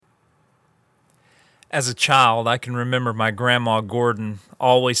As a child, I can remember my grandma Gordon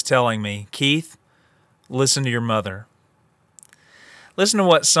always telling me, Keith, listen to your mother. Listen to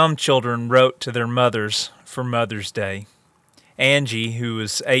what some children wrote to their mothers for Mother's Day. Angie, who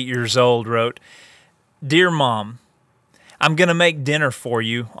was 8 years old, wrote, Dear Mom, I'm going to make dinner for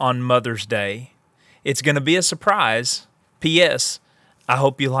you on Mother's Day. It's going to be a surprise. P.S. I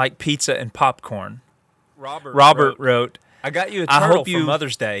hope you like pizza and popcorn. Robert wrote, I got you a turtle for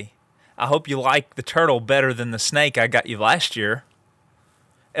Mother's Day. I hope you like the turtle better than the snake I got you last year.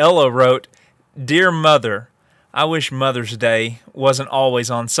 Ella wrote, Dear Mother, I wish Mother's Day wasn't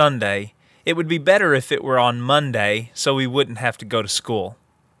always on Sunday. It would be better if it were on Monday so we wouldn't have to go to school.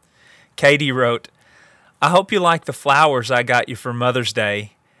 Katie wrote, I hope you like the flowers I got you for Mother's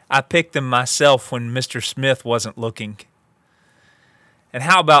Day. I picked them myself when Mr. Smith wasn't looking. And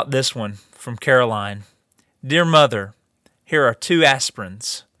how about this one from Caroline? Dear Mother, here are 2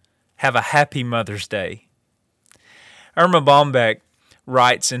 aspirins. Have a happy Mother's Day. Irma Bombeck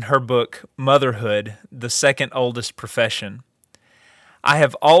writes in her book, Motherhood, the Second Oldest Profession, I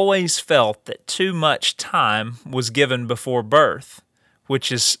have always felt that too much time was given before birth,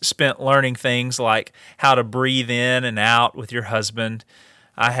 which is spent learning things like how to breathe in and out with your husband.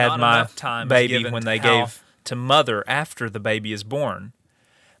 I had my baby when they gave to mother after the baby is born.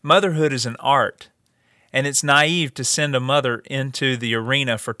 Motherhood is an art. And it's naive to send a mother into the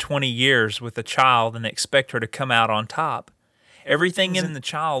arena for 20 years with a child and expect her to come out on top. Everything is in the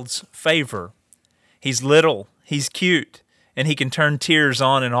child's favor. He's little, he's cute, and he can turn tears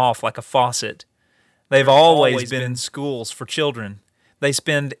on and off like a faucet. They've always been in schools for children. They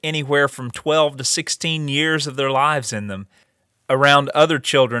spend anywhere from 12 to 16 years of their lives in them, around other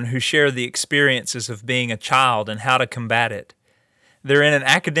children who share the experiences of being a child and how to combat it. They're in an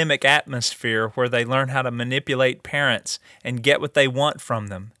academic atmosphere where they learn how to manipulate parents and get what they want from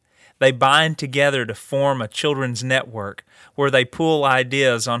them. They bind together to form a children's network where they pool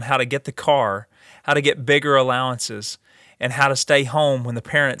ideas on how to get the car, how to get bigger allowances, and how to stay home when the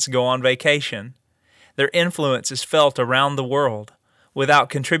parents go on vacation. Their influence is felt around the world. Without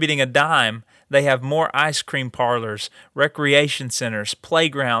contributing a dime, they have more ice cream parlors, recreation centers,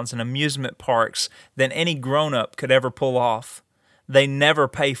 playgrounds, and amusement parks than any grown-up could ever pull off. They never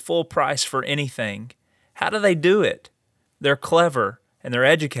pay full price for anything. How do they do it? They're clever and they're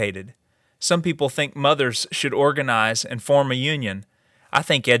educated. Some people think mothers should organize and form a union. I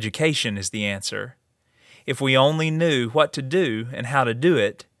think education is the answer. If we only knew what to do and how to do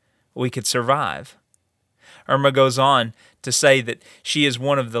it, we could survive. Irma goes on to say that she is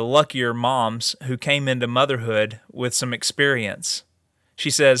one of the luckier moms who came into motherhood with some experience. She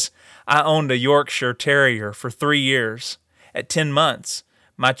says, I owned a Yorkshire Terrier for 3 years. At 10 months,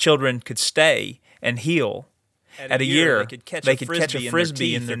 my children could stay and heal. At a year, they could catch a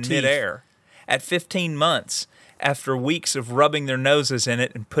frisbee in their midair. At 15 months, after weeks of rubbing their noses in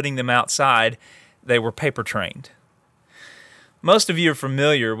it and putting them outside, they were paper trained. Most of you are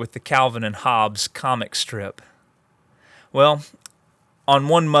familiar with the Calvin and Hobbes comic strip. Well, on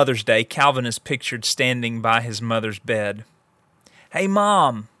one Mother's Day, Calvin is pictured standing by his mother's bed. Hey,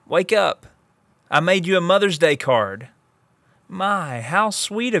 Mom, wake up. I made you a Mother's Day card. My, how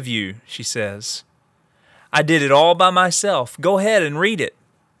sweet of you, she says. I did it all by myself. Go ahead and read it.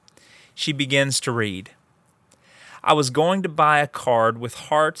 She begins to read. I was going to buy a card with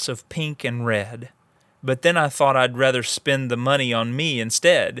hearts of pink and red, but then I thought I'd rather spend the money on me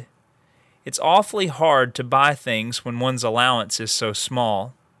instead. It's awfully hard to buy things when one's allowance is so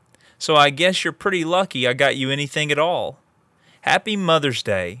small. So I guess you're pretty lucky I got you anything at all. Happy Mother's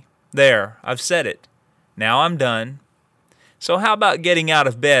Day. There, I've said it. Now I'm done. So how about getting out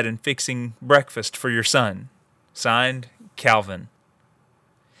of bed and fixing breakfast for your son? Signed, Calvin.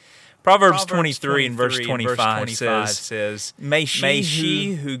 Proverbs 23 and verse 25 says, May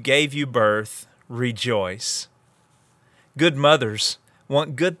she who gave you birth rejoice. Good mothers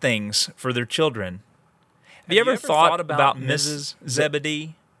want good things for their children. Have you ever thought about Mrs.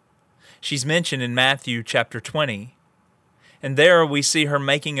 Zebedee? She's mentioned in Matthew chapter 20. And there we see her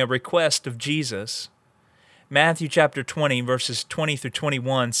making a request of Jesus. Matthew chapter 20, verses 20 through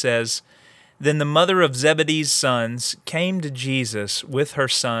 21 says, Then the mother of Zebedee's sons came to Jesus with her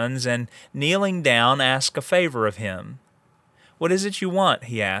sons, and kneeling down asked a favor of him. What is it you want?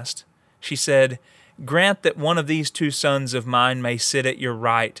 He asked. She said, Grant that one of these 2 sons of mine may sit at your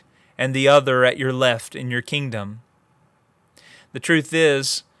right, and the other at your left in your kingdom. The truth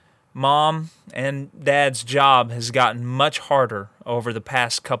is, Mom and Dad's job has gotten much harder over the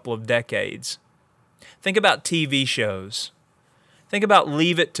past couple of decades. Think about TV shows. Think about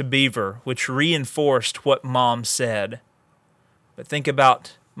Leave It to Beaver, which reinforced what Mom said. But think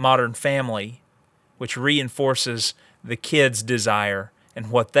about Modern Family, which reinforces the kids' desire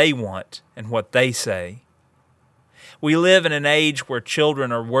and what they want and what they say. We live in an age where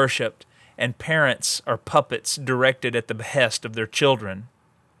children are worshipped and parents are puppets directed at the behest of their children.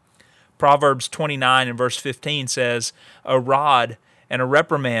 Proverbs 29 and verse 15 says, "A rod and a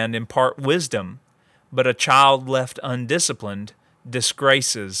reprimand impart wisdom, but a child left undisciplined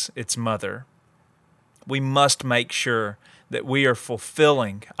disgraces its mother." We must make sure that we are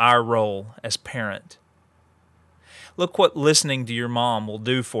fulfilling our role as parent. Look what listening to your mom will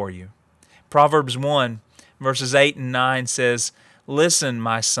do for you. Proverbs 1 verses 8 and 9 says, "Listen,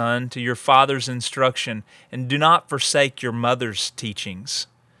 my son, to your father's instruction, and do not forsake your mother's teachings.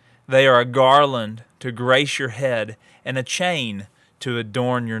 They are a garland to grace your head and a chain to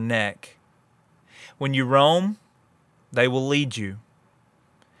adorn your neck. When you roam, they will lead you.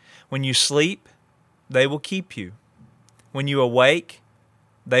 When you sleep, they will keep you. When you awake,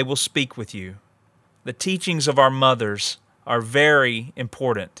 they will speak with you." The teachings of our mothers are very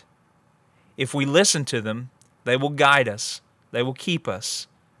important. If we listen to them, they will guide us, they will keep us,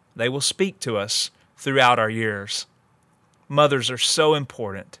 they will speak to us throughout our years. Mothers are so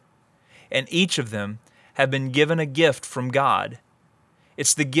important, and each of them have been given a gift from God.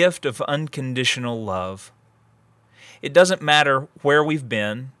 It's the gift of unconditional love. It doesn't matter where we've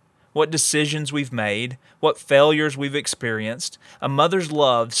been, what decisions we've made, what failures we've experienced. A mother's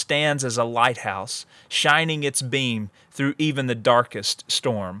love stands as a lighthouse, shining its beam through even the darkest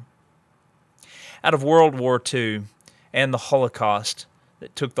storm. Out of World War II and the Holocaust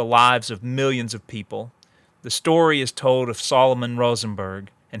that took the lives of millions of people, the story is told of Solomon Rosenberg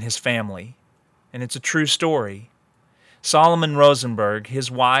and his family, and it's a true story. Solomon Rosenberg,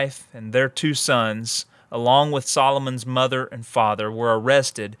 his wife, and their 2 sons, along with Solomon's mother and father, were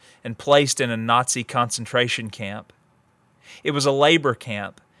arrested and placed in a Nazi concentration camp. It was a labor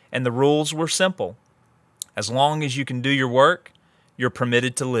camp, and the rules were simple. As long as you can do your work, you're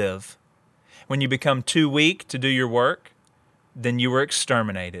permitted to live. When you become too weak to do your work, then you were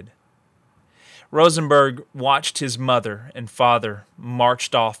exterminated. Rosenberg watched his mother and father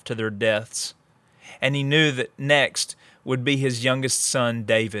marched off to their deaths, and he knew that next would be his youngest son,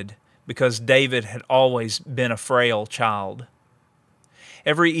 David, because David had always been a frail child.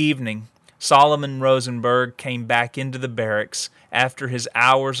 Every evening, Solomon Rosenberg came back into the barracks after his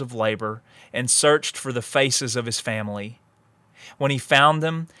hours of labor and searched for the faces of his family. When he found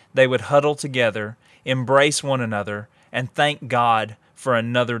them, they would huddle together, embrace one another, and thank God for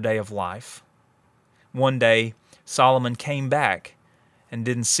another day of life. One day, Solomon came back and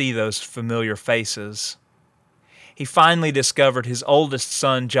didn't see those familiar faces. He finally discovered his oldest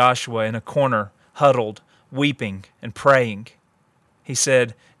son, Joshua, in a corner, huddled, weeping and praying. He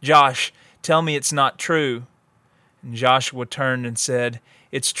said, "Josh, tell me it's not true." And Joshua turned and said,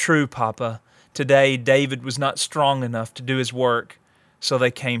 "It's true, Papa. Today David was not strong enough to do his work, so they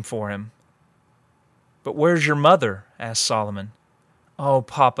came for him." "But where's your mother?" asked Solomon. "Oh,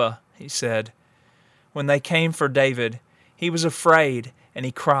 Papa," he said, "when they came for David, he was afraid and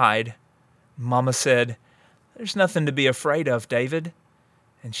he cried. Mama said, 'There's nothing to be afraid of, David.'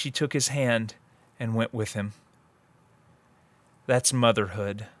 And she took his hand and went with him." That's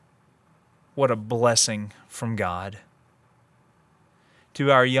motherhood. What a blessing from God.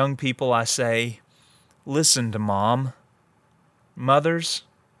 To our young people I say, listen to Mom. Mothers,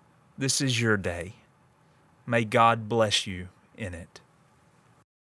 this is your day. May God bless you in it.